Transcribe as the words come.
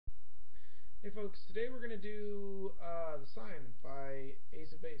Hey folks, today we're going to do The Sign by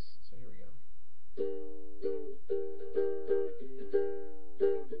Ace of Base. So here we go.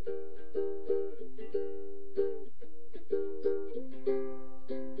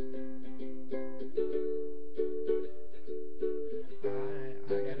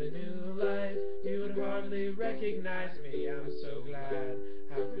 I got a new life, you would hardly recognize me. I'm so glad.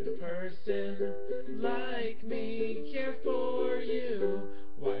 How could a person like me care for you?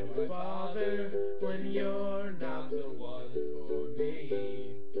 Why do I bother when you're not the one for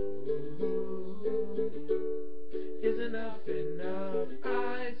me? Is enough enough?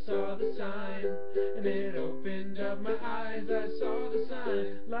 I saw the sign, and it opened up my eyes. I saw the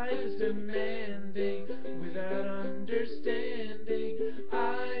sign. Life is demanding without understanding.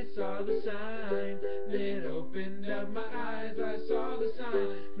 I saw the sign, and it opened up my eyes. I saw the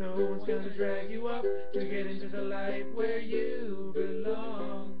sign. No one's gonna drag you up to get into the light where you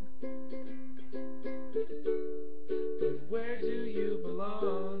belong. But where do you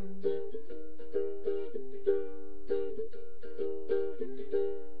belong?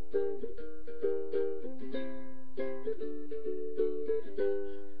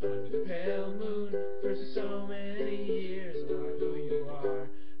 Under the pale moon, for so many years, I wonder who you are.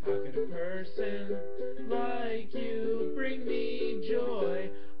 How could a person like you bring me joy?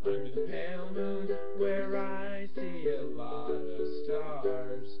 Under the pale moon, where I see a lot of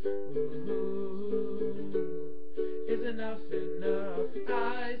stars. Ooh, is enough enough?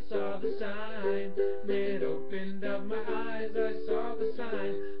 I saw the sign, and it opened up my eyes. I saw the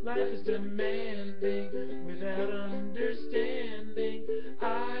sign. Life is demanding without understanding.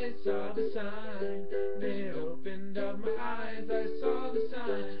 I saw the sign, and it opened up my eyes. I saw the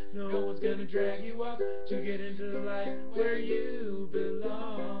sign. No one's gonna drag you up to get into the light where you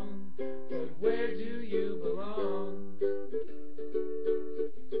belong. But where do you belong?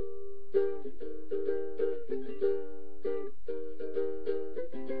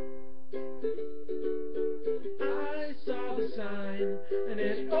 I saw the sign, and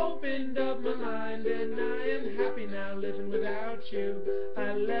it opened up my mind, and I am happy now living without you.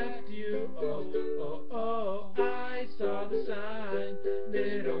 I left you, oh, oh, oh. I saw the sign, and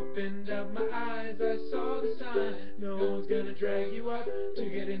it opened up my eyes. I saw the sign. No one's gonna drag you up to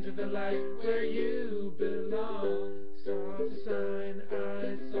get into the light where you belong. Saw the sign,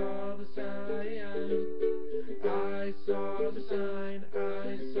 I saw the sign. I saw the sign,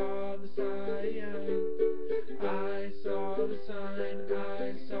 I saw the sign. I saw the sign,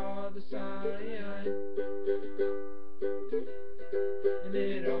 I saw the sign. And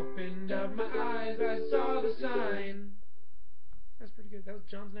it opened up my eyes, I saw the sign. That's pretty good.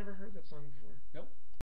 John's never heard that song before.